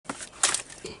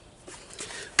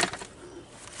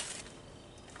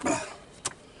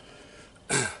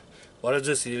Բարև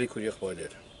ձեզ սիրելի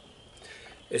քույրեր։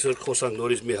 Այսօր խոսանք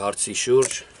նորից մի հարցի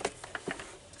շուրջ։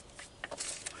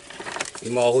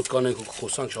 Հիմա աղոտ կանենք ու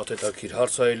խոսանք շատ հետաքրքիր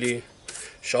հարց է էլի,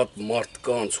 շատ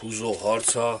մարդկանց հուզող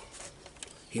հարց է,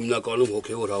 հիմնականում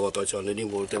հոգևոր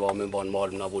հավատացյալներին, որովհետև ամեն բան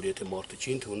մարմնավոր, եթե մարդը չի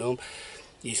ընդունում,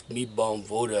 իսկ մի բան,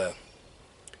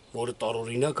 որը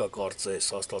տարօրինակ է կարծես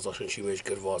Աստվածաշնչի մեջ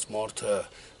գրված, մարդը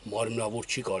մարմնավոր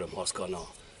չի կարող հասկանա,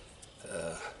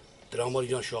 դրա համար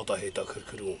իրան շատ է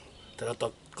հետաքրքրում, դրա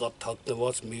տակ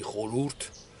թաքնված մի խորհուրդ,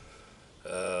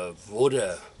 որը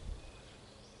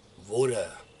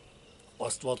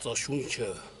Աստվածաշունչը,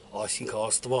 այսինքն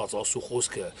Աստված, Աստծո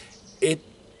խոսքը, այդ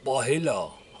պահելա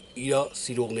իր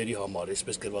սիրողների համար,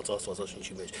 այսպես գրված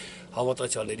Աստվածաշնչի մեջ,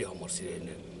 հավատացյալների համար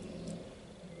սիրելիներ։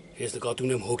 Ես նկատի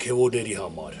ունեմ հոգևորների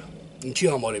համար։ Ինչի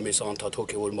համար եմ ես անդադ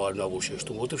հոգևոր մարմնավոր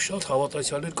շեշտում, որովհետև շատ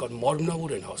հավատացյալներ կան,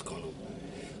 մարմնավոր են հասկանում,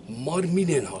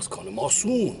 մարմին են հասկանում,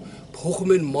 ասուն,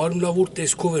 փոխում են մարմնավոր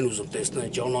տեսքով են ուզում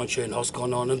տեսնեն, ճանաչեն,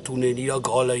 հասկանան, ընդունեն, իր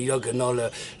գալը, իր գնալը,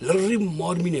 լրիվ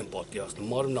մարմին են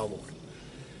պատկերացնում, մարմնավոր։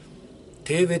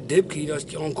 Թեև այդ դեպքը իրաց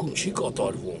կյանքում չի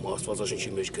կատարվում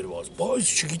Աստվածաշնչի մեջ գրված, բայց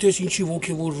չգիտես ինչի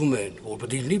ոգևորվում են, որ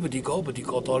պետք է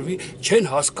կատարվի, չեն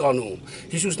հասկանում։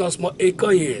 Հիսուսն ասում է, եկա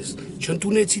ես,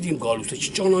 չընդունեցիդ իմ գալուստը,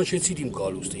 չճանաչեցիդ իմ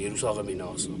գալուստը, Երուսաղեմին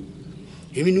ասում։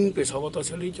 Հիմա նույնպես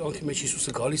հավատացյալների կյանքի մեջ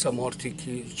Հիսուսը գալիս է, մարդիկ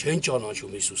չեն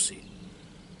ճանաչում Հիսուսին,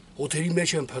 օթերի մեջ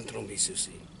են փնտրում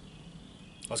Հիսուսին։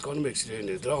 Հասկանում եք,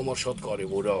 սիրելիներ, դրա համար շատ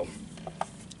կարևոր է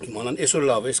իմանան, այսօր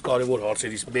լավ, այս կարևոր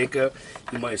հարցերից մեկը,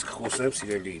 հիմա ես կխոսեմ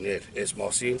սիրելիներ, այս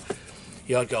մասին,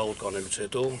 իհարկե աղոտ կանելուց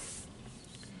հետո,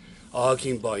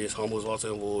 ահագին բան, ես համոզված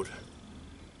եմ, որ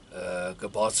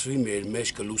կբացվի մեր մեջ,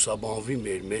 կլուսաբանվի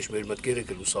մեր մեջ, մեր մտքերը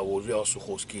կլուսավորվի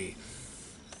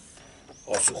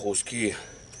Աստծո խոսքի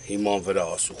հիման վրա,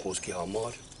 Աստծո խոսքի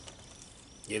համար,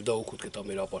 եւ դա օգուտ կտա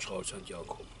մեր ապաշխարության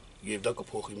կյանքում, եւ դա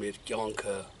կփոխի մեր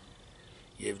կյանքը,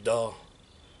 եւ դա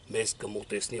մեզ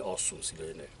կմոտեցնի Աստծուն,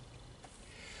 սիրելիներ։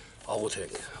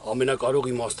 Աղոթենք, ամենակարող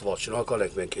իմ Աստված, շնորհակալ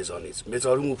ենք մենք քեզանից,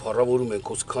 մեծարում ու փառավորում ենք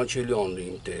քո սքանչելի անունը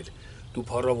իմ Տեր, դու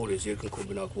փառավոր ես երկնքով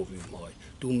բնակվող իմ Հայր,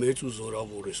 դու մեծ ու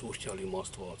զորավոր ես, օրհնյալ իմ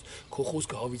Աստված, քո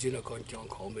խոսքը հավիտենական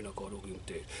կյանք է, ամենակարող իմ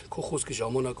Տեր, քո խոսքը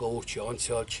ժամանակավոր չի,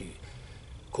 անցյալ չի,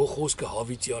 քո խոսքը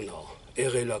հավիտյան է,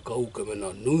 եղել է, կա ու կմնա,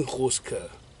 նույն խոսքը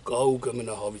կա ու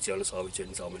կմնա հավիտյանս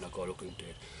հավիտյանից ամենակարող իմ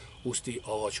Տեր։ Ուստի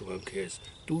աղաչում եմ քեզ,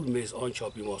 տուր մեզ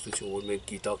անչափ իմաստություն, որ մենք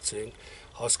գիտակցենք,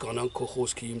 հասկանանք քո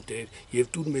խոսքի իմ Տեր, եւ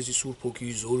տուր մեզի Սուրբ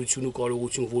Հոգիի զորություն ու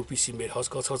կարողություն, որպեսզի մեր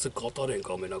հասկացածը կատարենք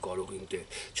ամենակարող իմ Տեր։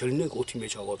 Չլինենք օդի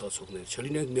մեջ հավատացողներ,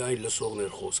 չլինենք միայն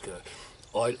լսողներ խոսքը,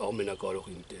 այլ ամենակարող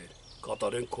իմ Տեր։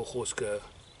 Կատարենք քո խոսքը,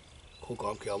 քո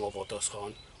կամքի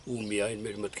համապատասխան ու միայն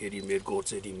մեր մտքերի, մեր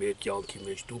գործերի, մեր կյանքի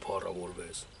մեջ դու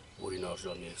փառավորվես, որին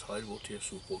արժանի ես, Հայր, Որդի եւ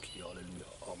Սուրբ Հոգի, հալելույա,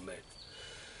 ամեն։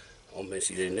 Ամեն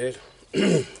սիրելիներ,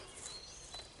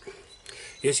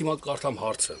 ես հիմա կարդամ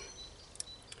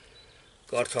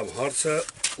հարցը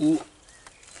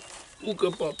ու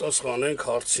կպատասխանենք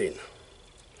հարցին,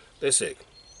 տեսեք,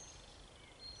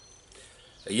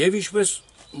 և ինչպես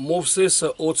Մովսեսը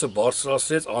օձը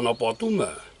բարձրացրեց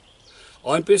անապատումը,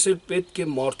 այնպես էլ պետք է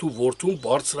մարդու որդուն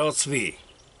բարձրացվի,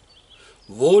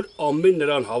 որ ամեն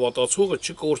նրան հավատացողը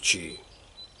չկորչի,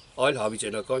 այլ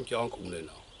հավիտենական կյանք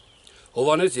ունենա։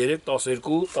 Հովհաննես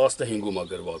 3:12-15-ում է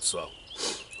գրված սա։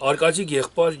 Արկադի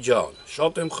եղբայր ջան,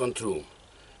 շատ եմ խնդրում,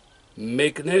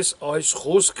 մեկնես այս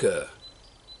խոսքը,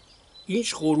 ինչ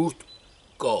խորհուրդ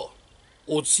կա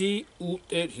օձի ու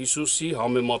Տեր Հիսուսի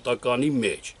համեմատականի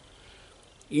մեջ,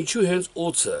 ինչու հենց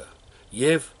օձը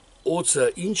եւ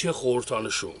օձը ինչ է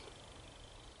խորհրդանշում։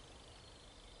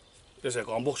 Տեսեք,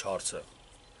 ամբողջ հարցը։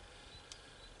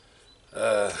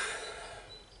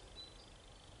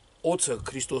 Օձը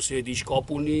Քրիստոսի հետ ինչ կապ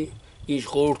ունի, ինչ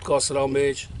խորհուրդ կա սրա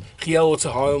մեջ, խիա օձը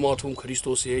համեմատվում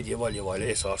Քրիստոսի հետ եւ այլ,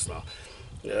 այս հարցն է։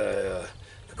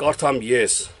 Կարդամ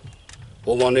ես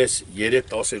Հովհաննես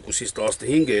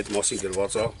 3:12-15 այդ մասին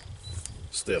գրված է,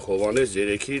 ստեղ Հովհաննես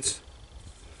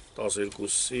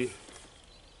 3:12-ի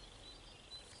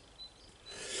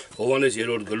Հովհաննես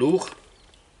 3-րդ գլուխ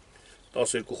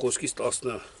 12 խոսքից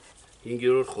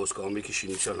 15-րդ խոսքը ամենքի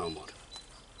շինության համար։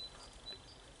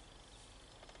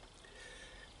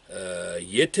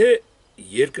 Եթե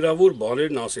երկրավոր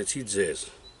բաներն ասեցի ձեզ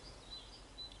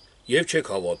եւ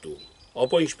չեք հավատում,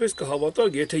 ապա ինչպես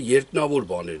կհավատաք, եթե երկնավոր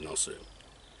բաներն ասեմ։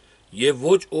 Եվ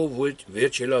ոչ ով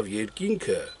վերջելավ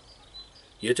երկինքը,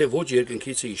 եթե ոչ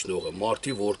երկնքից է իջնողը,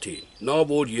 մարդի որդին, նա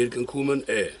որ երկնքումն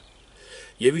է։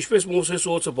 Եվ ինչպես Մովսես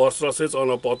օձը բարձրացրեց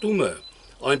անապատումը,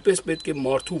 այնպես պետք է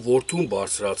մարդու որդուն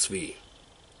բարձրացվի,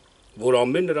 որ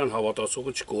ամեն նրան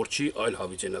հավատացողը չկորչի, այլ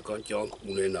հավիտենական կյանք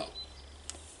ունենա։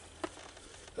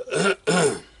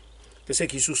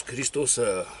 Տեսեք Հիսուս Քրիստոսը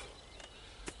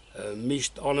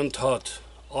միշտ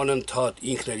անընդհատ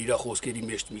ինքն էլ իր խոսքերի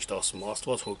մեջ միշտ ասում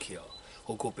Աստված հոգի է,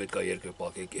 հոգով պետք է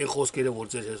երկրպագեք։ Այն խոսքերը,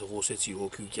 որ ձեր հետ խոսեցի,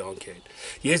 հոգի ու կյանք են։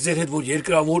 Ես ձեր հետ որ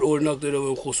երկրավոր օրինակներով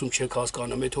եմ խոսում, չեք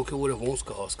հասկանում, այդ հոգևորը ոնց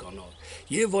կհասկանաք։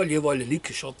 Եվ այլ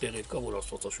լիքը շատ տեղեր կա, որ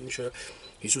Աստվածաշունչը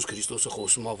Հիսուս Քրիստոսը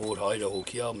խոսում է, որ Հայրը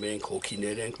հոգի է, մենք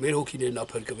հոգիներ ենք, մեր հոգիներն է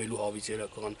փրկվելու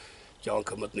հավիտենական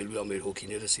կյանքը մտնելու է մեր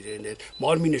հոգիները սիրելիներ,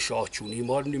 մարմինը շահ չունի,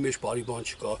 մարմնի մեջ բարի բան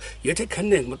չկա։ Եթե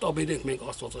քննենք, մտաբերենք մենք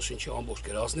Աստվածաշնչի ամբողջ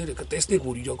գրածները, կտեսնենք,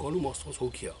 որ իրականում Աստված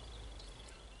հոգի է։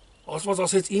 Աստված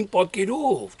ասեց իմ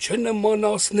պատկերով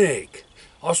չնմանացնեք։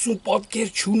 Աստուն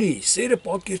պատկեր չունի, սերը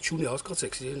պատկեր չունի,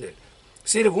 հասկացեք սիրելիներ։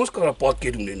 Սերը ոնց կարա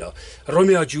պատկեր ունենա։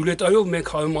 Ռոմեո Ջուլիետայով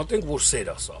մենք համեմատենք, որ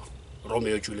սեր է սա։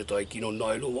 Ռոմեո Ջուլիետայի կինոն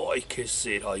նայելով, այ քեզ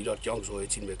սեր, հա իրար կյանք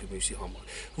զոհեցին մեկը մյուսի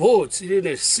համար։ Ոչ,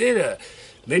 սիրելիներ, սերը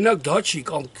մենակ դա չի,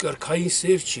 կամ կրքային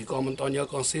սեր չի, կամ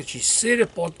ընտանեկան սեր չի, սերը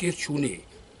պատկեր չունի։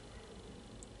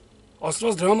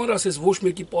 Աստված դրա համար ասեց ոչ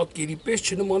մեկի պատկերի պես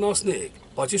չնմանացնեք,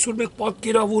 բայց այսօր մենք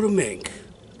պատկերավորում ենք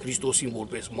Քրիստոսին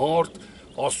որպես մարդ,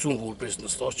 Աստծուն որպես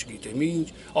նստած չգիտեմ ինչ,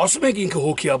 ասում ենք ինքը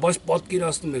հոգի է, բայց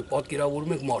պատկերացնում ենք,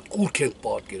 պատկերավորում ենք մարդ, կուրք ենք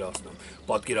պատկերացնում,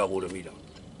 պատկերավորում իրան։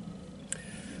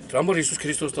 Դրա համար Հիսուս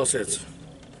Քրիստոսն ասեց.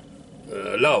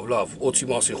 լավ, օձի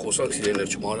մասին խոսանք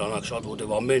սիրելիներ չմանրանանք շատ,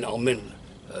 որտեղ ամեն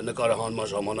նկարահանման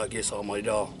ժամանակ ես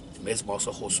համարյա մեծ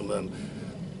մասը խոսում եմ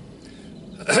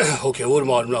հոգևոր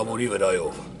մարմնավորի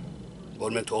վրայով,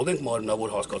 որ մենք թողնենք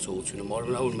մարմնավոր հասկացողությունը,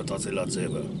 մարմնավոր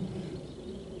մտածելաձևը,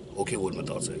 հոգևոր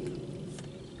մտածենք։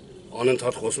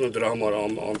 Անընդհատ խոսում եմ դրա համար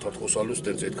անընդհատ խոսալուց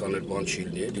տենց այդքան էլ բան չի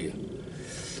լինի, էլի։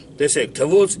 Տեսեք,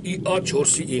 թվոց ԻԱ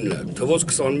 4:9, թվոց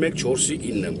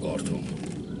 21:4:9 եմ կարդում։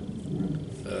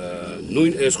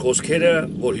 Նույն այս խոսքերը,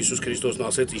 որ Հիսուս Քրիստոսն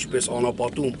ասեց, ինչպես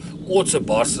անապատում օձը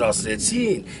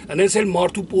բարձրացրեցին, այնպես էլ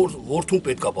մարդու որդուն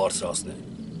պետք է բարձրացնել։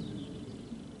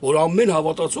 Որ ամեն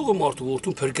հավատացողը մարդու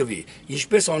որդուն փրկվի,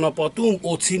 ինչպես անապատում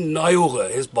օձին նայողը,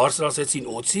 հենց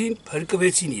բարձրացեցին օձին,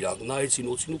 փրկվեցին իրանք,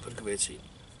 նայեցին օձին ու փրկվեցին։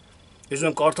 Ես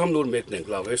ուզում կարդամ նոր մեկնենք,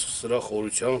 լավ, այս սրա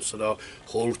խորության, սրա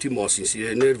խորհրդի մասին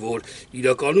սիրելիներ, որ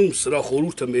իրականում սրա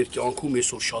խորհուրդը մեր կյանքում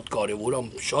այսօր շատ կարևոր է,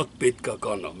 շատ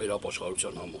պետքական է մեր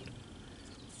ապաշխարության համար։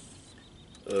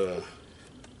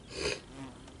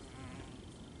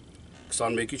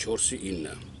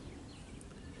 21:4:9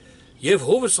 Եվ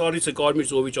հովը սարիցը կարմիր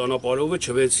ծովի ճանապարհովը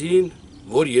չվեցին,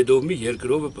 որ Եդոմի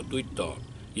երկրովը պտույտ տան,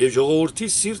 եւ ժողովրդի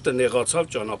սիրտը նեղացավ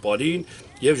ճանապարհին,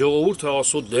 եւ ժողովուրդը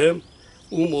ասո դեմ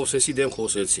ու Մովսեսի դեմ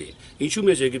խոսեցին. Ինչու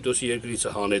մեզ Եգիպտոսի երկրից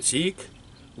հանեցիք,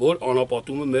 որ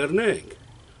անապատումը մեռնենք,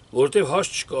 որտեղ հաց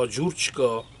չկա, ջուր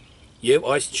չկա, եւ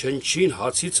այս չնչին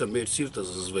հացիցը մեր սիրտը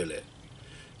զզվել է։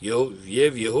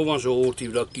 Եվ Եհովան ժողովրդի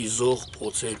վրա կիզող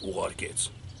օձեր ուղարկեց։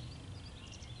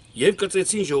 Եվ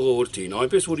կծեցին ժողովրդին,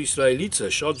 այնպես որ Իսրայելիցը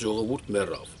շատ ժողովուրդ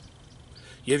մեռավ։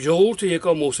 Եվ ժողովուրդը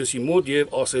եկավ Մովսեսի մոտ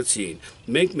եւ ասեցին.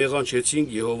 մենք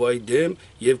մեղանչեցինք Եհովայի դեմ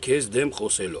եւ քեզ դեմ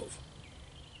խոսելով։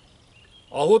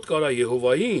 Աղոտ կարա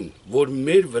Եհովային, որ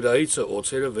մեր վրայիցը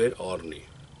օձերը վեր առնի։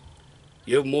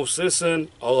 Եվ Մովսեսն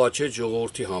աղաչեց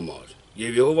ժողովրդի համար։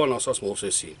 Եվ Եհովան ասաց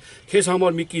Մովսեսին. քեզ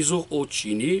համար մի կիզող օձ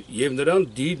չինի եւ նրան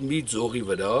դիր մի ձողի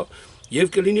վրա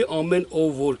եւ կլինի ամեն ով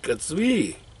որ կծվի,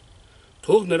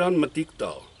 թող նրան մտիկ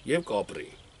տա եւ կապրի։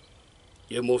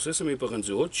 Եվ Մովսեսը մի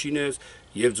պղնձի օձ չինեց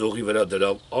եւ ձողի վրա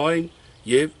դրավ այն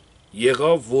եւ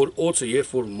եղավ որ օձը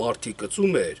երբ որ մարդի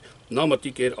կծում էր, նա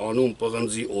մտիկ էր անում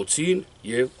պղնձի օձին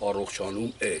եւ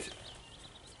առողջանում էր։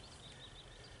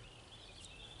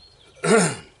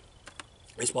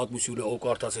 Այս պատմությունը ով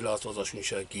կարդացել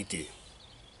Աստվածաշունչը գիտի։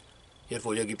 Երբ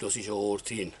որ Եգիպտոսի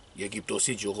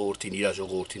ժողովրդին իր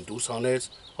ժողովրդին դուրս հանեց,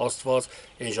 Աստված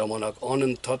այն ժամանակ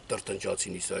անընդհատ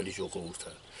տրտնջացին Իսրայելի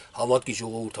ժողովուրդը։ Հավատքի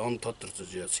ժողովուրդը անընդհատ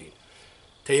տրտնջացին։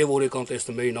 Թեև օրեկան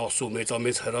տեսնում էին Աստծո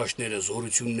մեծամեծ հրաշքները,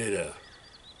 զորությունները,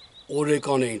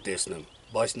 օրեկան էին տեսնում,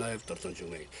 բայց նաև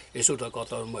տրտնջում էին։ Այսօր դա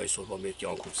կատարվում է այսօրվա մեր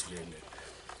կյանքում սիրելիներ։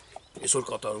 Այսօր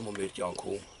կատարվում է մեր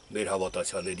կյանքում մեր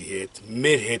հավատացյալների հետ,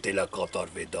 մեր հետ էլա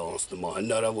կատարվի դա անցնում է,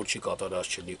 հնարավոր չի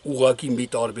կատարած չլինի, ուղղակի մի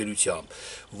տարբերությամբ,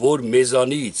 որ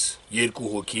մեզանից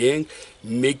երկու հոգի ենք,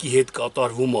 մեկի հետ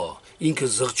կատարվում է,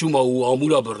 ինքը զղջում է ու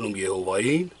ամուր է բռնում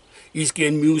Եհովային, իսկ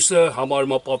այն մյուսը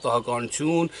համարում է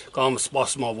պատահականություն կամ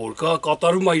սպասում է որ կա,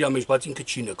 կատարվում է իր մեջ, բայց ինքը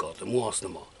չի նկատում ու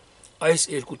անցնում է։ Այս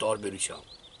երկու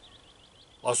տարբերությամբ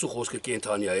Աստծո խոսքը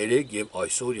կենթանի է երեք եւ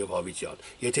այսօր եւ հավիտյան։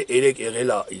 Եթե երեք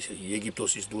եղել է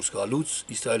Եգիպտոսից դուրս գալուց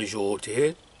Իսրայելի ժողովրդի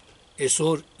հետ,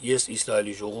 այսօր ես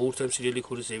Իսրայելի ժողովուրդ եմ, սիրելի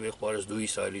քուրս եւ եղբայրս, դու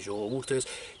Իսրայելի ժողովուրդ ես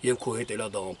եւ քո հետ էլա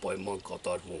դա անպայման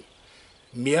կատարվում։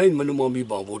 Միայն մնում է մի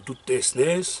բան, որ դու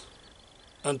տեսնես,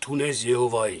 ընդունես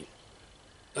Եհովային։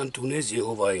 ընդունես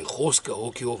Եհովային խոսքը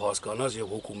հոգիով հասկանաս եւ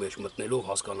հոգու մեջ մտնելով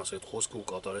հասկանաս այդ խոսքը ու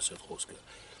կատարես այդ խոսքը։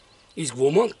 Իսկ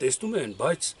ոմանք տեսնում են,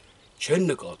 բայց չեն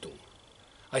նկատում։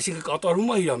 Այսինքն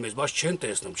կատարում է իր մեզ, բայց չեն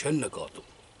տեսնում, չեն նկատում։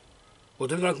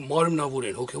 Որտեղ նրանք մարմնավոր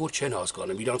են, հոգեոր չեն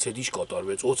հասկանում, իրանց հետ ինչ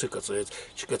կատարվեց, օձը կծեց,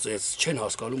 չկծեց, չեն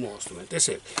հասկանում ու ասում են։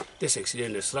 Տեսեք,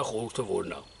 սիրելիներ, սրա խորհուրդը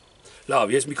որն է։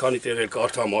 Լավ, ես մի քանի տեղեր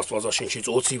կարդամ Աստվածաշնչից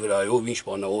օձի վրայով, ինչ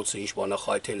բան է օձը, ինչ բան է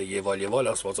խայթելը եւ այլ,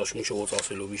 Աստվածաշունչը օձ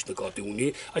ասելով ինչ նկատի ունի,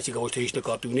 այսինքն ոչ թե ինչ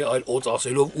նկատի ունի, այլ օձ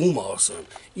ասելով ում ասեմ,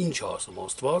 ինչ ասեմ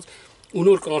Աստված, ու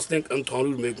նոր կանցնենք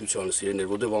ընդհանուր մեկնությանը, սիրելիներ,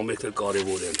 որտեղ ամենքն էլ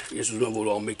կարեւոր են։ Ես ուզում եմ, որ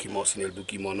ամենքի մասին էլ դուք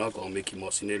իմանաք, ամենքի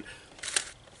մասին էլ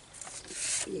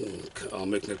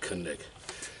ամենքն էլ քննեք։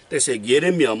 Տեսեք,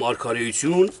 Երեմիա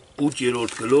մարգարեություն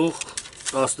 8-րդ գլուխ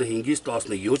 15-ից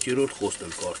 17-րդ խոսքն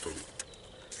եմ կարդում։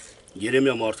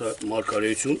 Երեմիա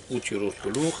մարգարեություն 8-րդ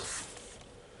գլուխ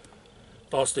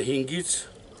 15-ից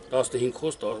 15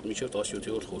 խոսք մինչև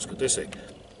 17-րդ խոսքը, տեսեք,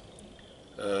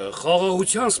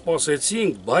 խաղաղության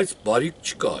սպասեցինք, բայց բարիք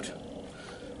չկար,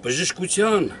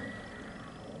 բժշկության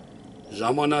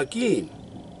ժամանակին,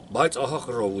 բայց ահա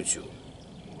խռովություն,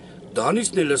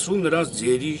 դանիցն է լսվում նրանց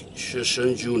ձերի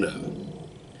շշնջյունը,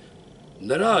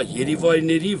 նրա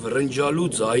երիվայրների վռնջալու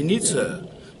ձայնիցը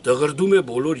դղրդում է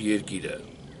բոլոր երկիրը,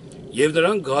 և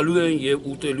նրանք գալու են և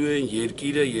ուտելու են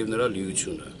երկիրը և նրա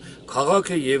լիությունը,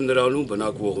 քաղաքը և նրանում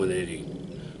բնակվողներին,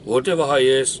 որտև ահա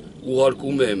ես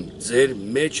ուղարկում եմ ձեր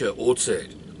մեջը օձեր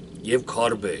և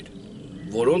քարբեր,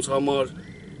 որոնց համար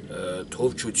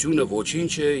թովչությունը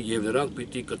ոչինչ է և նրանք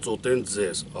պիտի կծոտեն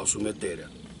ձեզ, ասում է Տերը։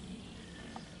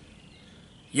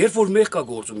 Երբ որ մեղք կա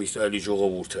գործում Իսրայելի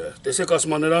ժողովուրդը, տեսեք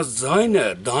ասում նրանց ձայնը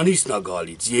դանիցն է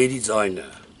գալի, ձիերի ձայնը,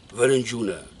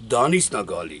 վրնջյունը, դանիցն է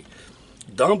գալի։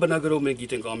 Դան բնագրով մենք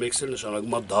գիտենք ամեքսել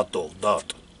նշանակում է դատող, դատ։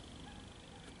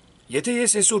 Եթե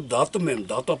ես այսօր դատում եմ,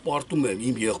 դատապարտում եմ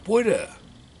իմ եղբորը,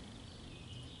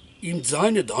 իմ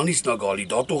ձայնը դանիցն է գալի,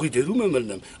 դատողի դերում եմ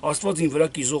ելնեմ, Աստված իմ վրա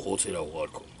կիզող օձեր է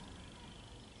ուղարկում։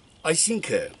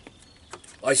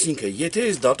 Այսինքն, եթե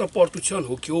ես դատապարտության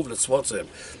հոգիով լցված եմ,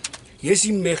 ես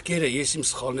իմ մեղքերը, ես իմ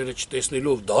սխալները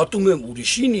չտեսնելով դատում եմ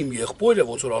ուրիշին իմ եղբորը,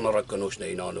 ոնց որ անառակ կնոջն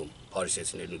էին անում,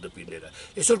 փարիսեցիներն ու դպիրները։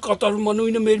 Այսօր կատարվում է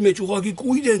նույնը մեր մեջ, ուղղակի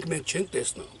կույր ենք, մենք չենք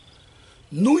տեսնում։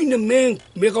 Նույնը մենք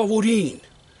մեղավորին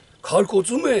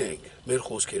քարկոծում ենք մեր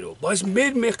խոսքերով, բայց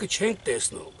մեր մեղքը չենք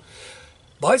տեսնում։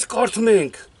 Բայց կարդում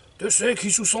ենք, տեսեք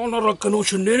Հիսուս անառակ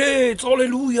կնոջը ներեց,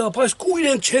 ալելույա, բայց կույր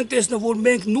ենք, չենք տեսնում, որ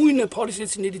մենք նույնը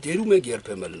փարիսեցիների դերում ենք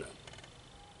երբեմն։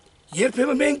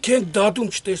 Երբեմն մենք ենք դատում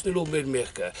չտեսնելով մեր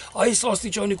մեղքը, այս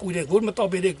աստիճանի կույր ենք, որ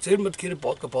մտաբերեք ձեր մտքերը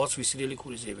կբացվի սիրելի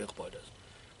քուրիս եւ եղբայրս։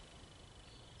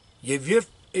 Եվ երբ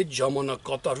այդ ժամանակ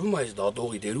կատարվում է այս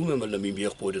դատողի դերում եմ ելնում իմ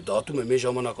եղբորը, դատում եմ, այս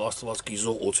ժամանակ Աստված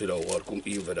կիզող օձեր է ուղարկում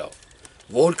իմ վրա,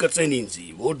 որ կծեն ինձի,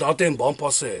 որ դատեն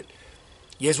բամփասեն։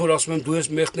 Ես որ ասում եմ դու ես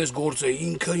մեղքն ես գործել,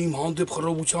 ինքը իմ հանդեպ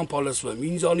խռովությամբ ալսվեմ,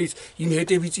 ինձանից իմ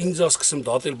հետևից ինձ ասկսեմ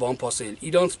դատել բամփասել,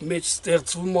 իրանց մեջ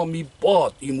ստեղծվում է մի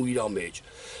պատ իմ ու իրա մեջ։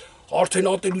 Արդեն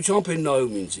ատելությամբ են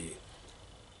նայում ինձի,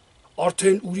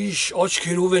 արդեն ուրիշ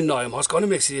աչքերով են նայում,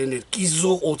 հասկանում եք սիրելիներ,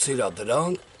 կիզող օձեր է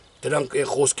դրանք այն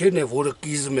խոսքերն են, որը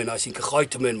կիզում են, այսինքն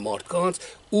խայթում են մարդկանց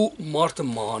ու մարդը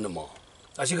մահանում է,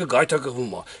 այսինքն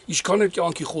գայթակղվում է, ինչքան էլ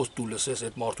կյանքի խոսք դու լսես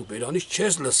այդ մարդու բերանից,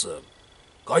 չես լսում,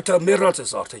 գայթա մեռած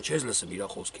ես արդեն, չես լսում իր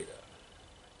խոսքերը,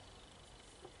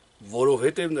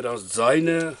 որովհետև նրանց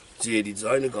ձայնը, ձիերի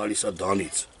ձայնը գալիս է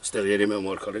դանից, այստեղ Երեմիա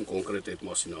մարգարեն կոնկրետ այդ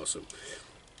մասին ասում։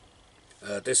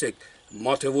 Տեսեք,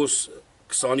 Մատթեոս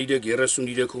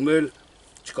 23:33-ում էլ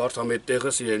չկարդամ այդ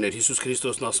տեղը սիրելիներ, Հիսուս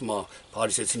Քրիստոսն ասում է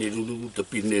փարիսեցիներին ու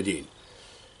դպիրներին,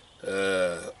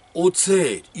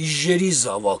 օձեր, իժերի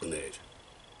զավակներ,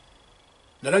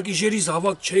 նրանք իժերի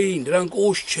զավակ չէին, նրանք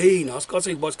օժ չէին,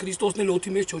 հասկացեք, բայց Քրիստոսն էլ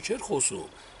օդի մեջ չէր խոսում,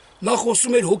 նա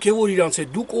խոսում էր հոգևոր իրանց հետ,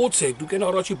 դուք օձ եք, դուք են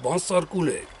առաջի բանսարկուն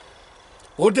եք,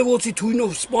 որտեղ օձի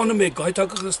թույնով սպանում եք,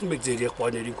 գայթակղեցնում եք ձեր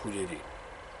եղբայրներին, քույրերին։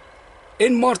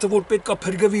 Այն մարդը, որ պետքա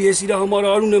փրկվի, ես իր համար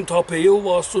արուն եմ թափել,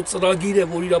 Եհովա Աստծո ծրագիր է,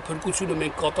 որ իր փրկությունը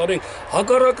մենք կատարենք,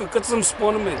 հակառակը կծում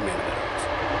սպանում ենք մենք նրանց։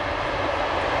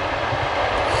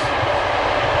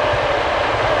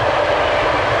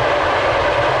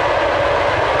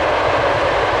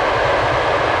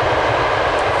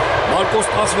 Մարկոս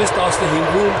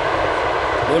 16:15-ում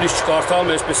նորից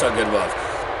չկարդամ, այսպես է գրված,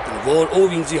 որ ով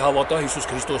ինձի հավատա, Հիսուս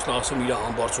Քրիստոսն ասում իր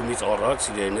համբարձումից առաջ,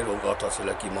 սիրելիներ, ով կարդացել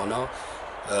եք իմանա,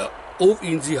 ով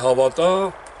ինձի հավատա,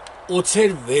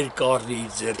 օձեր վեր կառնի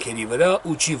իր ձեռքերի վրա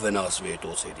ու չի վնասվի այդ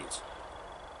օձերից։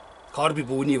 Քարբի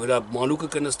բույնի վրա մանուկը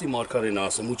կնստի, մարգարեն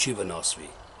ասում ու չի վնասվի։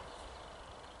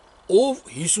 Ով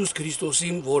Հիսուս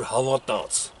Քրիստոսին, որ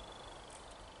հավատաց,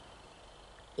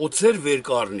 օձեր վեր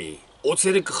կառնի,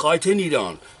 օձերը կխայթեն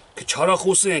իրան,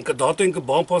 Կչարախոսեն, կդատեն,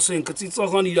 կբամփասեն,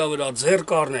 կծիծաղան իր վրա, ձեռ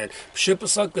կառնեն,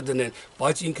 փշեպսակ կդնեն,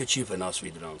 բայց ինքը չի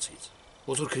վնասվի դրանցից։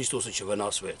 Ոնց որ Քրիստոսը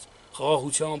չվնասվեց,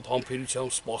 խաղաղությամբ,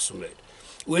 համբերությամբ սպասում էր։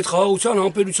 Ու այդ խաղաղության,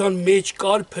 համբերության մեջ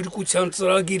կար փրկության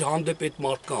ծրագիր հանդեպ այդ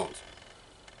մարդկանց։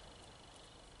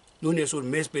 Նույն այսօր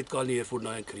մեզ պետք է լինի, երբ որ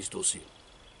նայենք Քրիստոսին։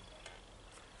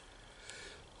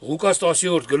 Ղուկաս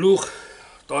 10-րդ գլուխ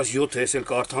 17 հեսել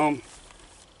կարդամ։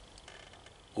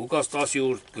 Ղուկաս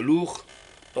 10-րդ գլուխ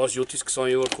 17-ից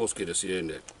 20-րդ խոսքերը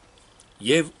սիրելիներ։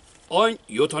 Եվ այն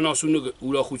 70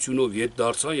 ուրախությունով ետ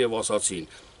դարձան եւ ասացին.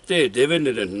 Տեր,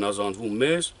 դևերներ են հնազանդվում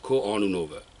մեզ քո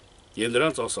անունովը։ Եվ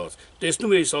նրանց ասաց.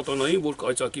 տեսնում էի սատանային, որ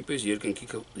կայծակի պես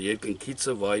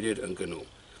երկնքիցը վայրեր ընկնում։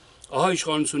 Ահա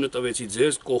իշխանությունը տվեցի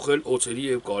ձեզ կողել օձերի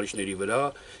եւ կարիճների վրա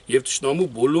եւ թշնամու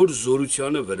բոլոր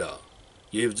զորությանը վրա,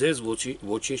 եւ ձեզ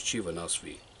ոչինչ չի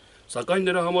վնասվի։ Սակայն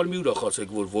նրա համար մի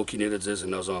ուրախացեք, որ ոգիները ձեզ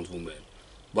հնազանդվում են,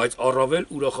 բայց առավել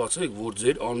ուրախացեք, որ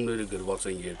ձեր անունները գրված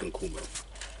են երկնքում։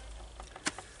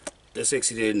 Տեսեք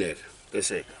սիրելիներ,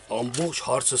 տեսեք, ամբողջ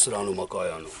հարցը սրանում է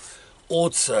կայանում։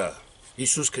 Օձը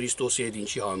Հիսուս Քրիստոսի հետ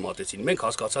ինչի համեմատեցին։ Մենք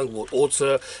հասկացանք, որ օձը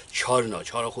չարն է,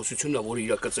 չարախոսությունն է, որը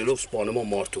իր կծելով սպանում է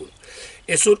մարդուն։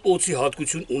 Այսօր օձի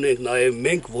հատկություն ունենք նաև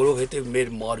մենք, որովհետև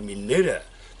մեր մարմինները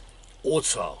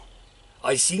օձ է։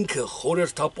 Այսինքն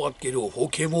խորհրդապատկերով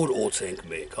հոգևոր օձ ենք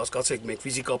մենք, հասկացեք, մենք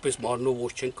ֆիզիկապես մարմնով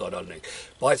օձ չենք կարալնենք,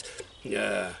 բայց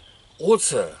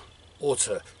օձը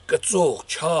կծող,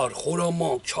 չար,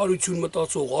 խորամանկ, չարություն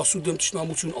մտածող, ասուդեմ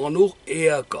թշնամություն անող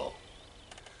էակ է։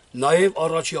 Նաև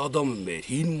առաջի Ադամը մեր,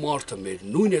 հին մարդը մեր,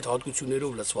 նույն այդ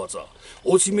հատկություններով լցված է։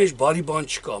 Օձի մեջ բարի բան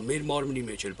չկա, մեր մարմնի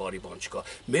մեջ էլ բարի բան չկա։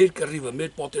 Մեր կռիվը,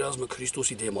 մեր պատերազմը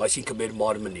Քրիստոսի դեմ, այսինքն մեր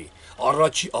մարմնի,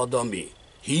 առաջի Ադամի,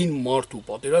 հին մարդու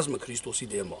պատերազմը Քրիստոսի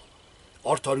դեմ է,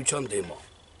 արդարության դեմ է։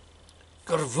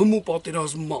 Կռվում ու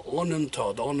պատերազմում է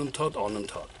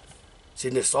անընդհատ։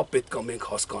 Սիրներ, սա պետք է մենք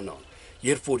հասկանանք։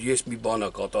 Երբ որ ես մի բան է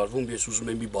կատարվում, ես ուզում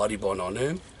եմ մի բարի բան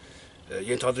անեմ,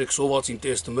 ենթադրեք սովածին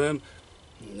տեսնում եմ,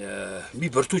 մի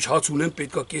բրդուճ հաց ունեմ,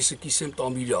 պետքա կեսը կիսեմ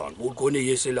տամ իրան, որ գոնե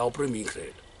ես էլ ապրեմ ինքն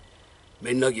էլ։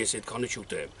 Մենակ ես այդքանը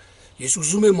չուտեմ։ Ես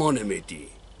ուզում եմ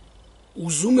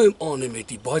անեմ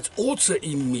էդի, բայց օձը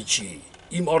իմ միջի,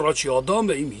 իմ առաջի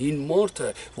Ադամը, իմ հին մարդը,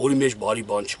 որի մեջ բարի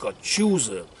բան չկա, չի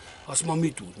ուզում։ Ասում եմ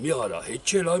մի տուր, մի արա, հետ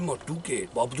չէ, այ մարդ դու կեր,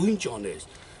 բաբ դու ինչ անես։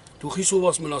 Դու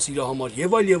խիսովաս մնաս իր համար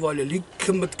եւ այլ,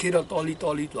 լիքը մտքերա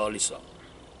տալիս է։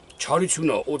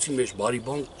 Չարությունը օձի մեջ բարի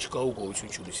բան չկա ու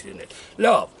գոյություն չունի սիրելիներ։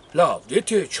 Լավ,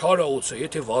 եթե չարը օձը,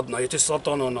 եթե վադն է, եթե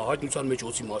սատանան է, հայտնության մեջ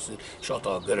օձի մասին շատ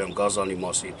է գրեմ գազանի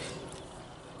մասին։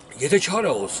 Եթե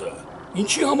չարը օձը,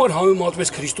 ինչի համար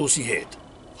համեմատվեց Քրիստոսի հետ։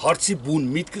 Հարցի բուն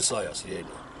միտքս այ է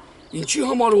սիրելիներ։ Ինչի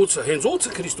համար օձը, հենց օձը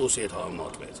Քրիստոսի հետ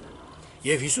համեմատվեց։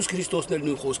 Եվ Հիսուս Քրիստոսն էլ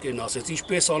նույն խոսքերն ասեց,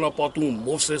 ինչպես անապատում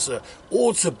Մովսեսը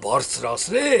օձը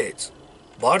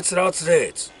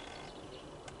բարձրացրեց։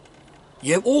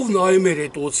 Եվ ով նայում էր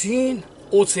այդ օձին,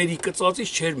 օձերի կծածից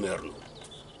չէր մեռնում։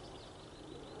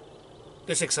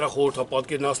 Տեսեք, սրա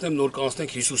խորհրդապատկերն ասնեմ, նոր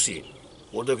կանցնենք Հիսուսին,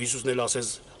 որտեղ Հիսուսն էլ ասեց,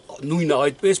 նույնը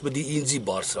այդպես պետք է ինձի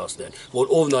բարձրացնեն,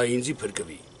 որ ով նայ ինձի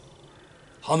փրկվի։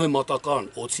 Համեմատական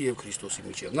օձի եւ Քրիստոսի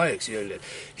միջեւ։ Նայեք, սիրելիներ,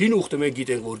 հին ուխտը մենք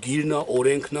գիտենք, որ գիրն է,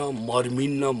 օրենքն է,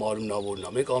 մարմինն է, մարմնավորն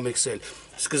է։ Մենք ամեքսել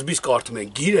սկզբից կարդում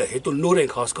ենք գիրը, հետո նոր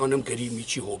ենք հասկանում գրի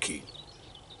միջի հոգին։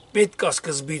 Պետք է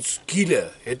սկզբից գիրը,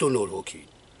 հետո նոր հոգին։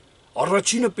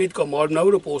 Առաջինը պետք է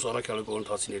մարմնավորը Պողոս առաքյալը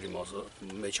Կորինթացիների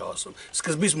մեջ ասում։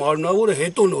 Սկզբից մարմնավորը,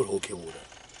 հետո նոր հոգևորը։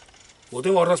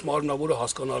 Որտեղ առանց մարմնավորը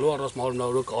հասկանալու, առանց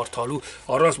մարմնավորը կարդալու,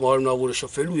 առանց մարմնավորը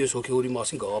շփվելու ես հոգևորի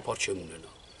մասին գաղափար չեմ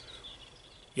ունենա։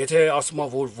 Եթե ասում եմ,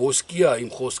 որ ոսկի է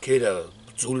իմ խոսքերը,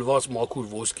 ձուլված մաքուր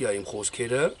ոսկի է իմ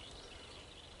խոսքերը,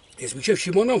 ես միշտ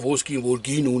չիմանամ ոսկին, որ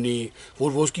գին ունի,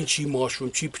 որ ոսկին չի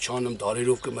մաշվում, չի փչանում,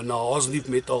 դարերով կմնա, ազնիվ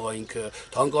մետաղ է ինքը,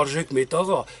 թանկարժեք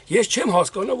մետաղ է, ես չեմ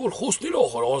հասկանա, որ խոսքները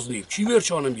ախր ազնիվ, չի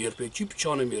վերջանում երբեք, չի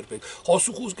փչանում երբեք,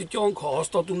 հասուխոսքը կյանք է,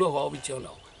 հաստատունը հավիտյան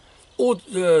է։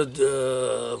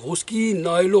 Ոսկի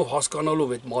նայելով,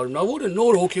 հասկանալով այդ մարմնավորը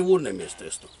նոր հոգևորն եմ ես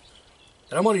տեսնում։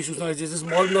 Դրա համար Հիսուսն ասեց, ես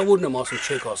մարմնավորն եմ ասում,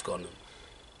 չեք հասկանում։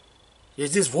 Ես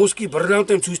ձեզ ոսկի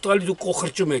բռնանտ եմ ցույց տալի, դուք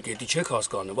կոխրճում եք էդի, չեք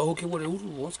հասկանում, բա հոգևորը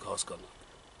ոնց կհասկանա։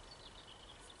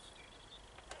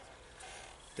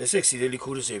 Տեսեք, սիրելի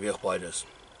քուրս եւ եղբայրս,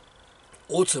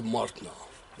 օձը մարդն է,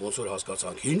 ոնց որ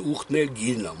հասկացանք, հին ուխտն էլ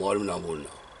գիրն է, մարմնավորն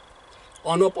է։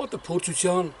 Անապատը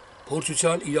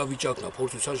փորձության իրավիճակն է,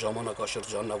 փորձության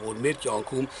ժամանակաշրջանն է, որ մեր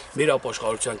կյանքում, մեր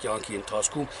ապաշխարության կյանքի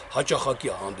ընթացքում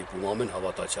հաճախակի է հանդիպում ամեն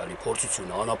հավատացյալի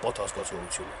փորձությունը, անապատ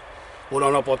հասկացողությունը, որ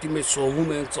անապատի մեջ սովում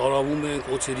ենք, ծարավում ենք,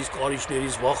 օձերից,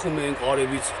 կարիճներից վախում ենք,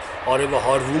 արևը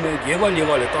հարվում ենք եւ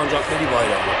այլ, տանջանքների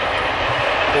վայր է անապատը,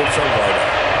 փորձության վայր է։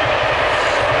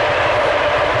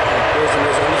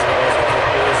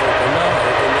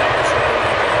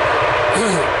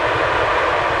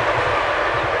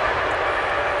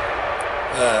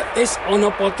 Այս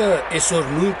անապատը այսօր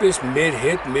նույնպես մեր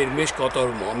հետ, մեր մեջ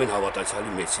կատարում ամեն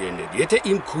հավատացյալի մեծ սիրելիներ։ Եթե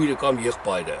իմ քույրը կամ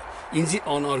եղբայրը ինձի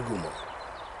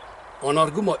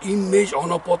անարգում է, իմ մեջ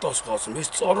անապատ ասկացում,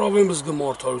 ես ծարավ եմ զգում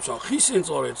արդարության, խի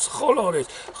սենց արեց, սխալ արեց,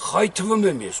 խայթվում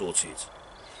եմ ես օձից։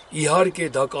 Իհարկե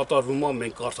դա կատարվում է,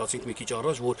 մենք կարծացինք մի քիչ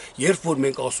առաջ, որ երբ որ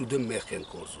մենք ասուդեմ մեղք ենք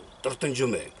գործում,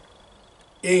 տրտնջում ենք,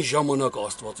 այն ժամանակ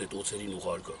Աստված այդ օձերին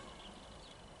ուղարկում։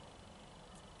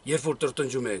 Երբ որ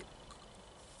տրտնջում ենք,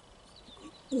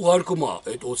 ուղարկում է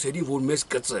այդ օձերին, որ մեզ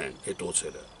կծեն այդ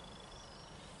օձերը։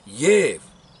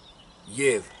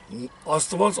 Եվ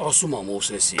Աստված ասում է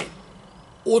Մովսեսին,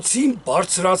 օձին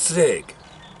բարձրացրեք,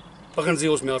 պղնձի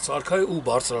օձ միած արքայ ու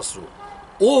բարձրացրու։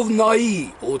 Ով նայի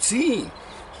օձին,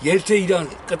 եթե իրան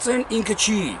կծեն, ինքը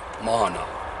չի մահանա,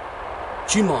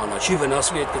 չի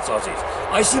վնասվի այդ կծածից։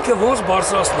 Այսինքն ոնց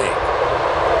բարձրացնենք։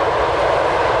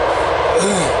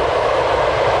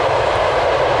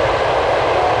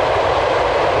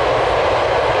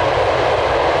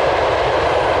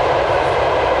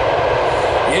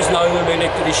 Ես նայում եմ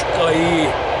էլեկտրիշկայի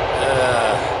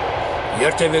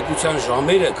երթևեկության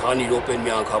ժամերը, քանի րոպեն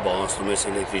մի անգամ անցնում ես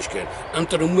էլեկտրիշկեն,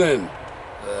 ընտրում եմ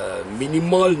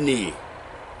մինիմալնի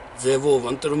ձևով,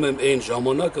 ընտրում եմ այն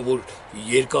ժամանակը, որ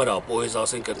երկար է, պոեզ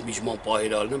ասենք ընդմիջման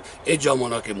պահեր ալնեմ, այդ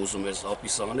ժամանակ եմ ուզում ես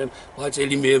ապիսանեմ, բայց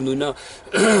էլի միևնույն է,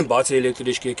 բացի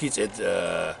էլեկտրիշկեքից այդ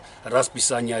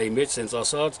Ռասպիսանիայի մեջ, սենց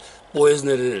ասած,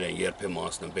 պոեզներն են երբեմն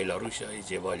անցնում Բելարուսիայից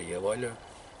եւ այլն։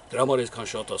 Դրա համար այսքան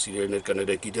շատ է սիրելիներ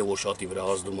կներեք, գիտեմ, որ շատի վրա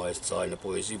ազդում է այս ձայնը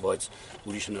պոեզի, բայց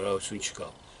ուրիշ հնարավորություն չկա։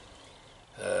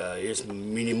 Ես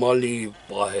մինիմալի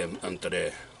պահ եմ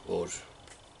ընտրել, որ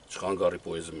չխանգարի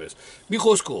պոեզը մեզ։ Մի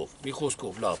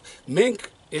խոսքով, լավ, մենք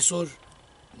այսօր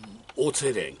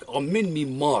օձեր ենք, ամեն մի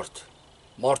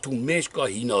մարդու մեջ կա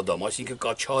հին ադամ, այսինքն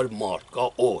կա չար մարդ, կա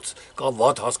օձ, կա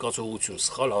վատ հասկացողություն,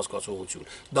 սխալ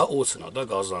հասկացողություն, դա օձն է, դա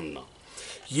գազանն է։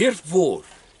 Երբ որ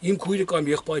իմ քույրը կամ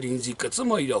եղբայրը ինձի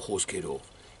կծում է իր խոսքերով,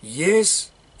 ես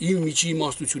իմ միջի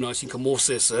իմաստությունը, այսինքն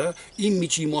Մովսեսը, իմ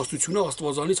միջի իմաստությունը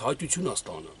Աստվածանից հայտություն է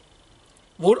ստանում,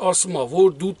 որ ասում է, որ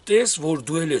դու տես, որ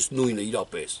դու ես նույնը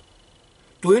իրապես։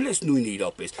 Դու ես նույնը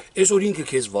իրապես։ Այսօր ինքը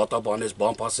քեզ վատաբանես,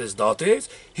 բամփասես, դատես,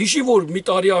 հիշի որ մի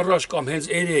տարի առաջ կամ հենց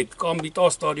 3 կամ մի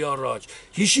 10 տարի առաջ,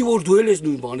 հիշի որ դու ես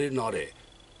նույն բաներն արել։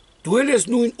 Դու ես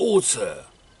նույն օձը։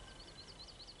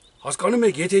 Հասկանում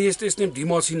եք, եթե ես տեսնեմ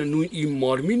դիմացինը նույն իմ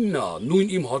մարմինն է,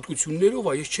 նույն իմ հատկություններով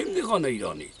է, ես չեմ նեղանա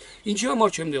իրանից։ Ինչի համար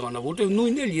չեմ նեղանա, որտեղ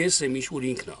նույնն էլ ես եմ, ինչ որ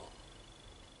ինքն է։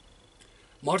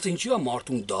 Մարդը ինչի է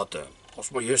մարդուն դատը։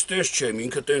 Ասում է, ես տես չեմ,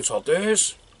 ինքը տենց է, տես։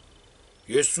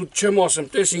 Ես սուտ չեմ ասում,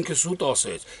 տես ինքը սուտ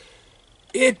ասեց։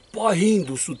 Այդ պահին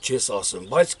դու սուտ չես ասում,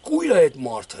 բայց կույր է այդ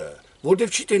մարդը, որտեղ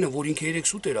չի տենում, որ ինքը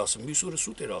 3 սուտ էր ասում, մյուս օրը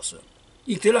սուտ էր ասում։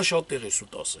 Ինքն էլ է շատ տեղ է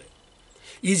սուտ ասել։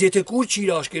 Իսկ եթե կուր չի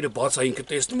իր աշկերը բաց է, ինքը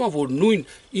տեսնում է, որ նույն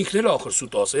ինքն էլ ախր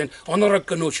սուտ ասեն, անառակ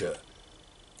կնոջը։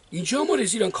 Ինչի համար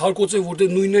ես իրան քարկոծեմ, որտեղ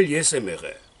նույնն էլ ես եմ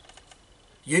եղել։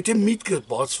 Եթե միտքը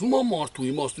բացվում է մարդու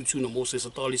իմաստությունը Մովսեսը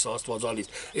տալիս Աստվածանից,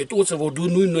 այդ օծը, որ դու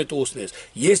նույնն այդ օծն ես,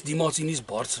 ես դիմացինից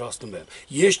բարձրացնում եմ։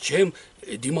 Ես չեմ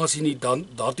դիմացինի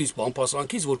դատից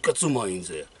բամփասանքից, որ կծում է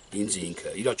ինձ ինքը,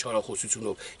 իր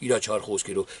չարախոսությունով, իր չար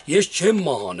խոսքերով։ Ես չեմ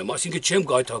մահանում, այսինքն չեմ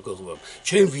գայթակղվում,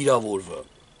 չեմ վիրավորվում։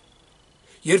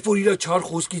 Երբ որ իր չար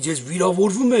խոսքից ես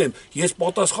վիրավորվում եմ, ես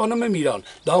պատասխանում եմ իրան,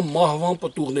 դա մահվան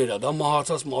պտուղներ է, դա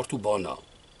մահացած մարդու բան է։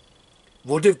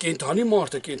 Որտեւ կենթանի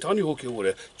մարդը, կենթանի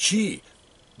հոգևորը չի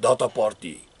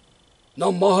դատապարտի։ Նա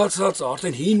մահացած է,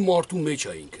 արդեն հին մարդու մեջ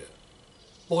է ինքը։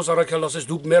 Պողոս առաքյալն ասեց,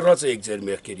 դուք մեռած եք ձեր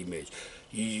մեղքերի մեջ։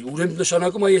 Ուրեմն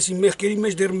նշանակում է ես իմ մեղքերի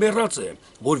մեջ դեռ մեռած եմ,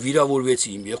 որ վիրավորվեցի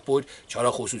իմ եղբոր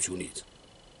չարախոսությունից։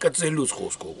 Կծելուց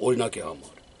խոսքով, օրինակի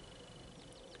համար։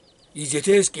 Իսկ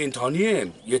եթե ես կենթանի եմ,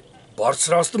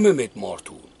 բարձրացնում եմ այդ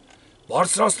մարդուն,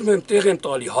 բարձրացնում եմ, տեղ եմ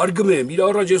տալի, հարգում եմ, իր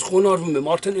առաջ ես խոնարհվում եմ,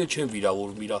 արդեն էլ չեմ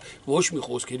վիրավորվում իր ոչ մի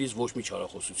խոսքերից, ոչ մի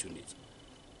չարախոսությունից։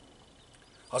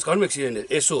 Հասկանում եք սիրելիներ,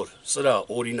 այսօր սրա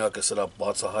օրինակը, սրա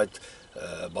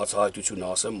բացահայտությունը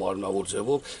ասեմ մարմնավոր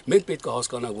ձևով, մենք պետք է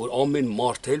հասկանանք, որ ամեն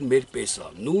մարդ էլ մեր պես է,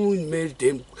 նույն մեր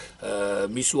դեմ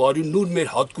միսուարին, նույն մեր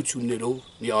հատկություններով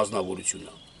մի ազնվորություն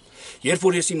է։ Երբ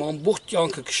որ ես իմ ամբողջ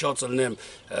կյանքը քշած ելնեմ,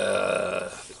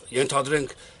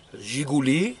 ենթադրենք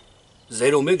Ժիգուլի,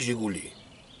 01 Ժիգուլի,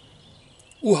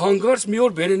 ու հանգարց մի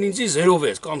օր բերեն ինձի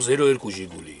 06 կամ 02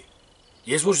 Ժիգուլի։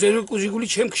 Ես որ 02 Ժիգուլի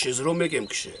չեմ քշե, 01 եմ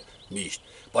քշե միշտ,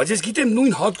 բայց ես գիտեմ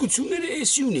նույն հատկությունները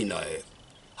էսի ունի նաև։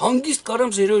 Հանգիստ կարամ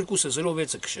 02-ը,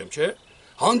 06-ը քշեմ, չէ՞։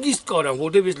 Հանգիստ կարամ,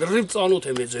 որտեղ ես լրիվ ծանոթ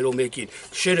եմ այդ 01-ին,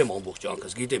 քշեր եմ ամբողջ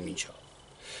կյանքս, գիտեմ ինչա։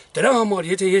 Դրա համար,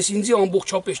 եթե ես ինձի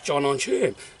ամբողջապես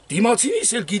ճանաչեմ, դիմացինից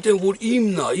էլ գիտեմ, որ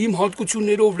իմն է, իմ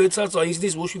հատկություններով լեցած է,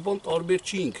 ինձնից ոչ մի բան տարբեր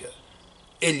չի ինքը։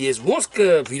 էլ ես ոնց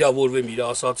կվիրավորվեմ իր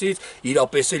ասածից,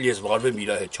 իրապես էլ ես վարվեմ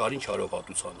իր հետ, չարին չարով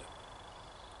հատուցանը։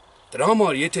 Դրա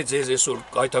համար, եթե ձեզ այսօր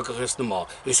կայթակղեցնում է,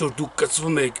 այսօր դուք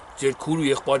կծվում եք, ձեր քույր ու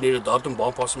եղբայրները դատում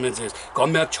բամփասում են ձեզ,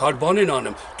 կամ մի հատ չար բան են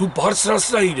անում, դու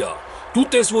բարձրացրա իրա։ Դու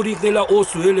տես, որ ինքն էլ է օծ,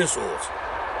 դու էլ ես օծ։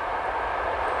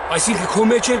 Այսինքն քո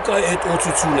մեջ էլ կա այդ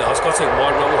օծությունը, հասկացեք,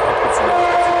 մարմնավոր հատկությունը։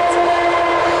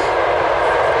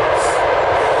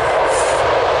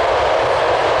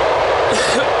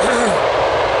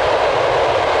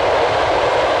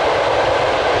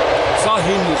 Սա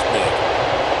հին ուխտ է,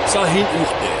 սա հին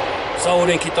ուխտ է, սա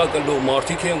օրենքի տակ լող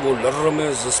մարդիկ են, որ լռում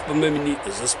են,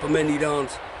 զսպում են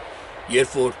իրանց,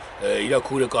 երբ որ իրա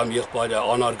քույրը կամ եղբայրը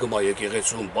անարգում է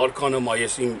եկեղեցում, բարկանում է,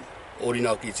 ես իմ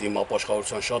օրինակից իմ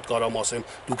ապաշխարության շատ կարամ ասեմ,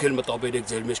 դուք էլ մտաբերեք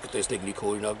ձեր մեջ կտեսնեք լիքը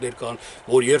օրինակներ կան,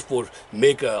 որ երբ որ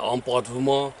մեկը անպատվում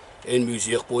է, այն մյուս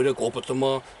եղբայրը կոպտում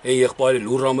է, այն եղբայրը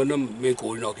լուռ մնում, մենք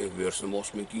օրինակ ենք վերցնում,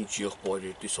 ասում ենք ինչ եղբայր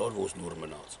է, տեսար ոնց լուռ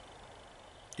մնաց։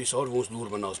 Տեսար ոնց լուռ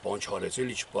մնաց, բան չարեց,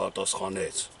 էլի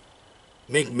չպատասխանեց։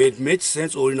 Մենք մեծ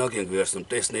սենց օրինակ ենք վերցնում,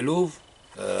 տեսնելով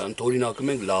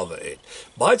ընդօրինակում ենք լավը այդ։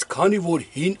 Բայց քանի որ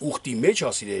հին ուխտի մեջ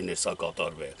ասիրելիներ սա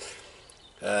կատարվել,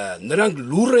 նրանք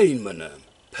լուռ էին մնում,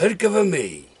 փրկվում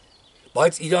էին,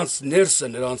 բայց իրանց ներսը,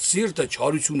 նրանց սիրտը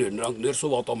չարություն էր, նրանք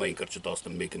ներսով ատամ էին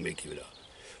կրճտացնում մեկը մեկի վրա։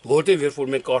 Որտեղ երբ որ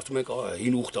մենք կարդում ենք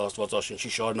հին ուխտը Աստվածաշնչի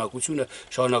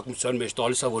շարունակության մեջ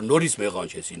տալիս է, որ նորից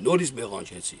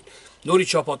մեղանչեցին, նորից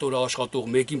շաբաթօրը աշխատող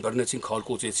մեկին բռնեցին,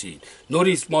 քալկոծեցին,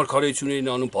 նորից մարգարեություն էին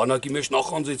անում, բանակի մեջ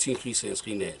նախանձեցին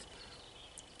խիսեն,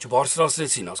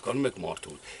 չբարձրացրեցին, հասկանում եք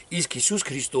մարդուն։ Իսկ Հիսուս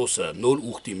Քրիստոսը նոր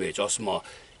ուխտի մեջ ասում է,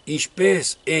 ինչպես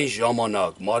այն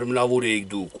ժամանակ մարմնավոր էիք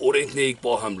դուք, օրենքն էիք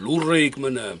պահում, լուռ էիք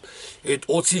մնում, այդ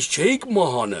օծից չէիք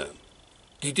մահանում,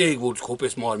 գիտեիք, որ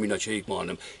քոպես մարմինա չէիք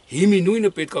մահանում, հիմի նույնը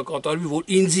պետք է կատարվի, որ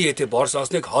ինձի եթե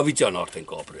բարձրացնեք, հավիտյան արդեն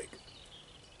կապրեք։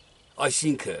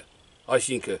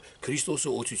 Այսինքն Քրիստոսը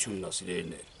օծությունն է,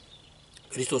 սիրելիներ։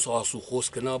 Քրիստոսը ասու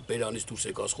խոսքն է, բերանից դուրս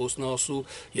եկած խոսքն է ասու,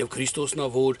 եւ Քրիստոսն է,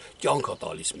 որ կյանք է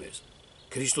տալիս մեզ։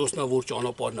 Քրիստոսն է, որ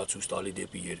ճանապարհն է ցույց տալի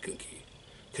դեպի երկնքի։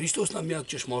 Քրիստոսն է միակ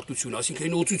ճշմարտությունը, այսինքն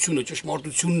այն օծությունը,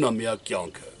 ճշմարտությունն է միակ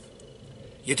կյանքը։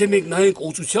 Եթե մենք նայենք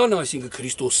օծությանը, այսինքն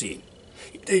Քրիստոսին,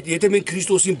 եթե մենք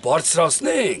Քրիստոսին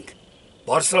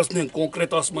բարձրացնենք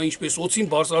կոնկրետ ասում ինչպես օծին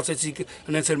բարձրացեցիք,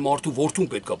 հենց էլ մարդու որդուն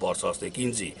պետքա բարձրացնենք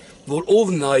ինձի, որ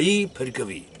ով նայի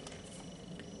փրկվի։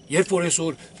 Երբ որ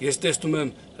այսօր ես տեսնում եմ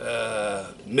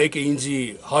մեկը ինձի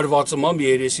հարվածում եմ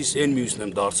երեսիս այն մյուսն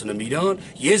եմ դարձնում իրան,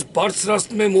 ես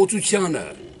բարձրացնում եմ օծությանը,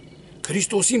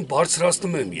 Քրիստոսին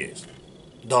բարձրացնում եմ ես,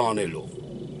 դա անելով,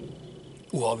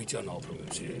 ու հավիտյան ապրում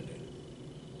եմ սիրելիներ։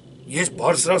 Ես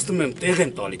բարձրացնում եմ, տեղ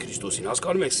եմ տալի Քրիստոսին,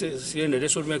 հասկանում եք սիրելիներ,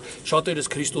 այսօր մենք շատերս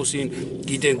Քրիստոսին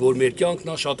գիտենք, որ մեր կյանքն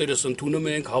է, շատերս ընդունում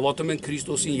ենք, հավատում ենք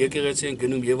Քրիստոսին, եկեղեցի ենք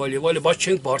գնում եւ այլ, բայց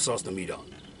չենք բարձրացնում իրան։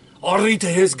 Առիթը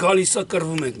հենց գալիս է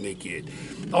կռվում ենք մեկի հետ,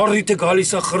 առիթը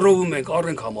գալիս է խռովում ենք, առ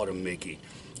ենք համարում մեկի,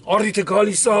 առիթը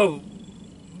գալիս է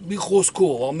մի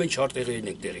խոսքով ամեն չար տեղերին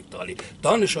ենք տեղիք տալի,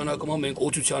 դա նշանակում է մենք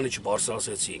օծությանը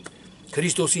չբարձրացեցինք,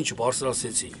 Քրիստոսին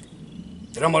չբարձրացեցինք,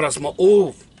 դրա համար ասում է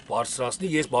ով բարձրացնի,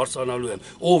 ես բարձրանալու եմ,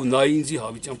 ով նայ ինձի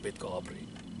հավիտյան պետք է ապրի,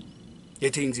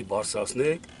 եթե ինձի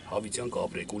բարձրացնեք, հավիտյան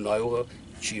կապրեք ու նայողը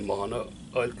չի մահանա,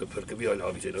 այլ կփրկվի, այլ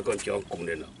հավիտյանական կյանք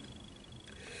կունենա։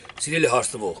 Սիրելի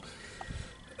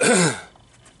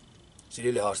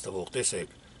հարցնվող, տեսեք,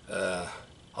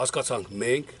 հասկացանք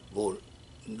մենք, որ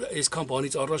այսքան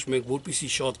բանից առաջ մենք որպեսզի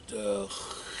շատ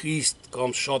խիստ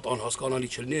կամ շատ անհասկանալի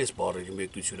չլինի այս բառերի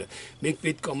մեկնությունը, մենք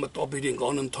պետք է մտաբերենք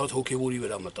անընդհատ հոգևորի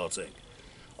վրա մտածենք,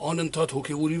 անընդհատ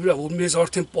հոգևորի վրա, որ մեզ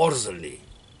արդեն պարզ լինի,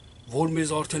 որ մեզ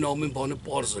արդեն ամեն բանը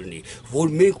պարզ լինի, որ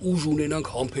մենք ուժ ունենանք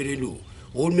համբերելու,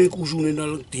 որ մենք ուժ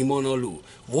ունենանք դիմանալու,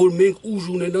 որ մենք ուժ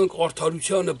ունենանք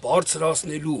արդարությանը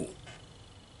բարձրացնելու։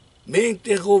 Մենք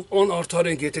տեղով անարդար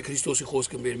ենք, եթե Քրիստոսի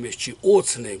խոսքը մեր մեջ չի,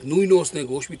 օծնենք, նույն օծնենք,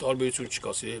 ոչ մի տարբերություն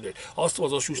չկա, սիրելիներ։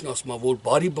 Աստվածաշունչն ասում է, որ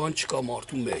բարի բան չկա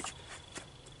մարդու մեջ։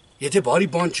 Եթե բարի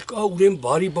բան չկա, ուրեմն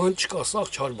բարի բան չկա, սաղ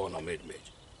չար բան է մեր մեջ։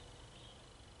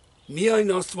 Միայն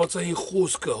Աստվածային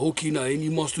խոսքը, հոգին է, այն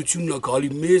իմաստությունն է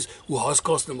գալի մեզ ու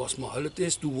հասկացնում, ասում է, հələ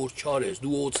տես դու որ չար ես,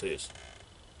 դու օծ ես։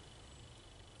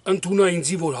 Ընդունա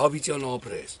ինձի, որ հավիտյան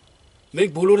ապրես։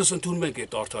 Մենք բոլորս ընդունում ենք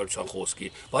այդ արդարության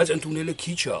խոսքին, բայց ընդունելը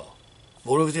քիչ է,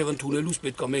 որովհետև ընդունելուց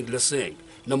պետք է մենք լսենք,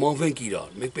 նմանվենք իրան,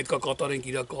 մենք պետք է կատարենք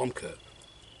իր կամքը։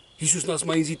 Հիսուսն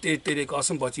ասում է ինձի Տեր եք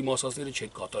ասում, բայց իմ ասածները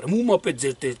չեք կատարում։ Ո՞ւմ է պետք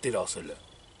ձեր Տեր ասելը։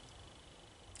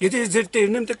 Եթե ես ձեր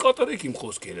Տերն եմ, դե կատարեք իմ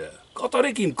խոսքերը,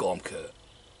 կատարեք իմ կամքը։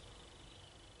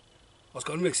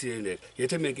 Հասկանում եք սիրելիներ,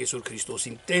 եթե մենք այսօր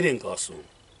Քրիստոսին Տեր ենք ասում,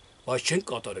 բայց չենք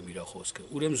կատարում իր խոսքը,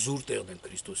 ուրեմն զուր տեղն ենք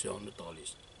Քրիստոսի անունը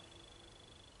տալիս։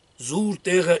 Զուր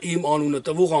տեղը իմ անունը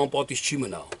տվող անպատիժ չի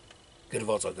մնա։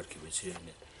 Գրված է գրքի մեջ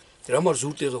սիրելիներ։ Դրա համար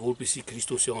զուր տեղը, որպեսզի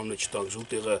Քրիստոսի անունը չտանք, զուր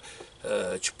տեղը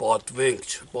չպատվենք,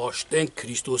 չպաշտենք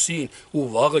Քրիստոսին ու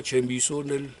վաղը չեմ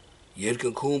իսորն էլ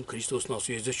երկնքում Քրիստոսն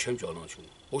ասում ես ձեզ չեմ ճանաչում։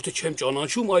 Ոչ թե չեմ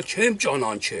ճանաչում, այլ չեմ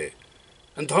ճանաչե։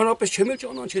 Ընդհանրապես չեմ էլ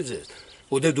ճանաչե ձեզ,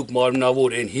 որտեղ դուք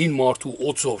մարմնավոր են հին մարդու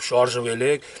օծով շարժվել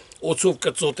եք, օծով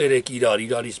կծոտեր եք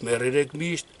իրարից մեռեր եք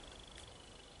միշտ։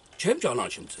 Չեմ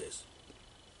ճանաչում ձեզ։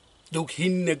 Դուք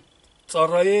հինն եք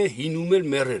ծառայե, հինում էլ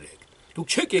մեռեր եք։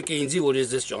 Դուք չեք եկե ինձի, որ ես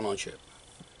ձեզ ճանաչեմ։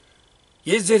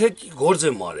 Ես ձեր հետ գործ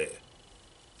եմ արել։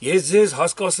 Ես ձեզ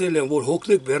հասկացել եմ, որ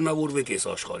հոգնեք բեռնավորվեք այս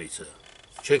աշխարհիցը։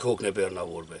 Չեք հոգնե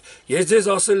բեռնավորվել։ Ես ձեզ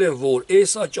ասել եմ, որ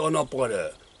էսա ճանապարհը,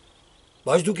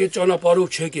 բայց դուք այդ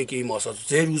ճանապարհով չեք եկե իմ ասած,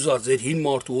 ձեր ուզած, ձեր հին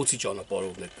մարդու օծի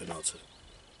ճանապարհովն եք գնացել։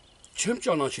 Չեմ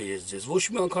ճանաչե ես ձեզ, ոչ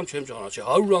մի անգամ չեմ ճանաչե,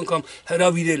 100 անգամ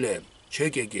հրավիրել եմ,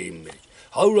 չեք եկե իմ մեջ։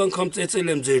 100 անգամ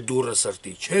ծեծել եմ ձեր դուռը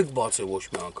սրտի, չեք բացե ոչ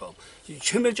մի անգամ։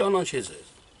 Չեմ էլ ճանաչե ձեզ։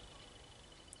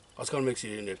 Հասկանում եք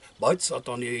սիրելիներ, բայց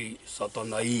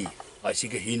սատանայի,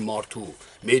 այսինքն հին մարդու,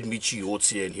 մեր միջի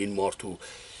օծի են հին մարդու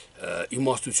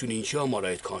իմաստությունը ինչի համար է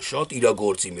այդքան շատ իր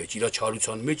գործի մեջ, իր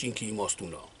չարության մեջ ինքը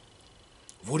իմաստուն է,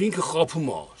 որ ինքը խափում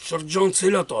է,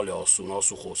 շրջանցել է տալի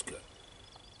ասու խոսքը։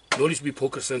 Նորից մի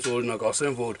փոքր sense օրինակ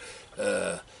ասեմ, որ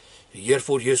երբ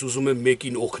որ ես ուզում եմ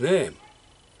մեկին օգնեմ,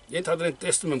 ենթադրենք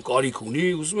տեսնում եմ կարիք ունի,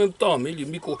 ուզում եմ տամ, էլի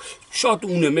շատ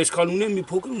ունեմ, այսքան ունեմ, մի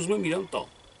փոքր ուզում եմ իրան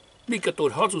տամ։ Մի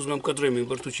կտոր հաց ուզում եմ կտրեմ իմ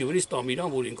բրդուճի վրից, տամ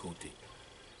իրան, որ ինքը ուտի։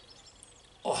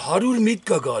 100 միտք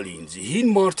կա գալի ինձ։ Հին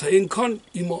մարդը այնքան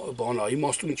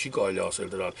իմաստուն չի կարելի ասել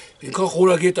դրան։ Այնքան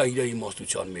խորագետ է իր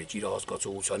իմաստության մեջ, իր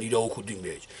հասկացողության, իր օգուտի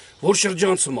մեջ, որ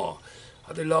շրջանցում է։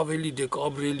 Հատե լավ էլի դե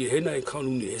կաբրելի, հենա այնքան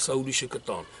ունի, հեսա ուրիշը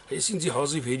կտան։ Հես ինձի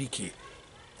հազիվ հերիքի։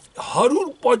 100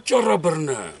 պատճառա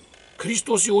բռնեմ։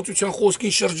 Քրիստոսի օծության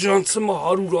խոսքին շրջանցում է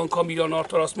 100 անգամ իրան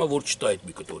արդարացնում է, որ չտա այդ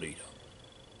մի կտորը իրան։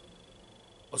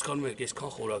 Հասկանում եք,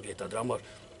 այսքան խորագետ է, դրա համար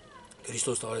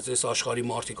Քրիստոս տարեց այս աշխարհի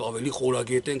մարդիկ ավելի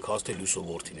խորագետ են, քան թե լույսով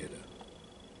որդիները։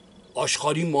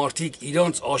 Աշխարհի մարդիկ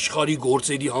իրանց աշխարհի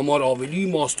գործերի համար ավելի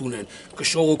իմաստուն են,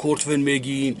 կշողոքորթվեն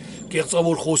մեկին,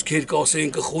 կեղծավոր խոսքեր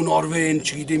կասեն, կխոնարհվեն,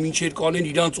 չգիտեմ ինչեր կանեն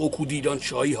իրանց օգուտի, իրանց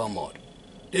շահի համար։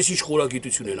 Դες ինչ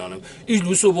խորագիտություն են անում։ Իսկ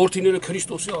լույսով որդիները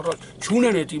Քրիստոսի առաջ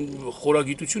չունեն այդ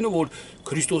խորագիտությունը, որ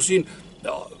Քրիստոսին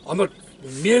համար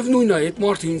միևնույն է, այդ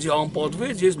մարդը ինձ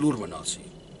անպատվեց, ես լուր մնացի։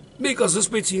 Մեկը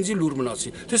զսպեց ինձի լուր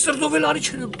մնացի։ Դե սրտով էլ արի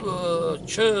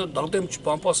չդատեմ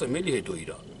չպամպասեմ էլի հետո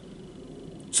իրան։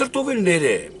 Սրտով էլ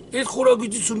ներեմ։ Այդ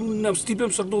խորագիտություն ունենամ,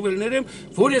 ստիպեմ սրտով էլ ներեմ,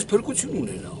 որ ես փրկություն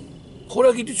ունենամ։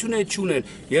 Խորագիտությունը այդ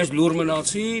չունեն։ Ես լուր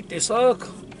մնացի, տեսակ,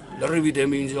 լրիվ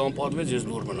դեմ ինձ անպատվեց, ես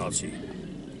լուր մնացի։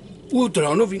 Ու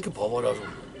դրանով ինքը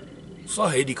բավարարում։ Սա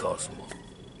հերիք ասում է։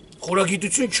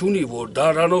 Խորագիտություն չունի, որ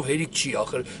դրանով հերիք չի,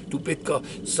 ախր դու պետք է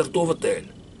սրտովը տել,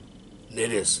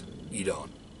 ներես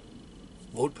իրան,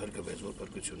 որ փրկվես, որ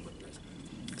փրկություն մտնես։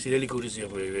 Սիրելի քուրիս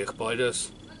եւ եղբայրս,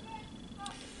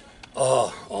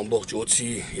 ամբողջ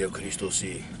օծի եւ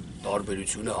Քրիստոսի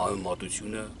տարբերությունը,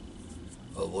 համեմատությունը,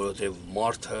 որովհետեւ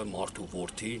մարդը, մարդու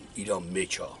որդին իր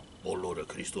մեջ է, բոլորը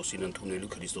Քրիստոսին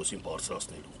ընդունելու, Քրիստոսին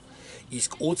բարձրացնելու։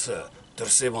 Իսկ օծը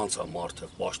դրսևանց է մարդը,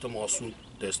 պաշտում ասուն,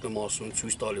 տեսնում ասուն,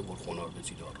 ցույց տալի, որ խոնարհվեց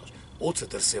իր առաջ։ Օծը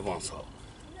դրսևանց է։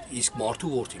 Իսկ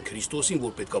մարդու որդին Քրիստոսին,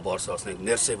 որ պետք է բարձրացնենք,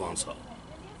 ներսևանց է։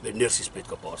 Մեր ներսից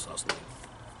պետք է բարձրացնենք։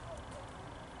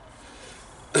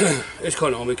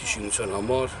 Այսքան ամենքի շինության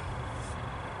համար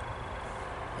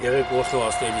եղեք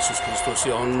ողջունված Հիսուս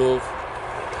Քրիստոսի անունով,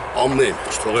 ամեն,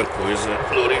 չթողեք փոյզը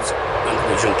նորից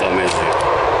ընդմիջում տա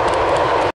մեզ։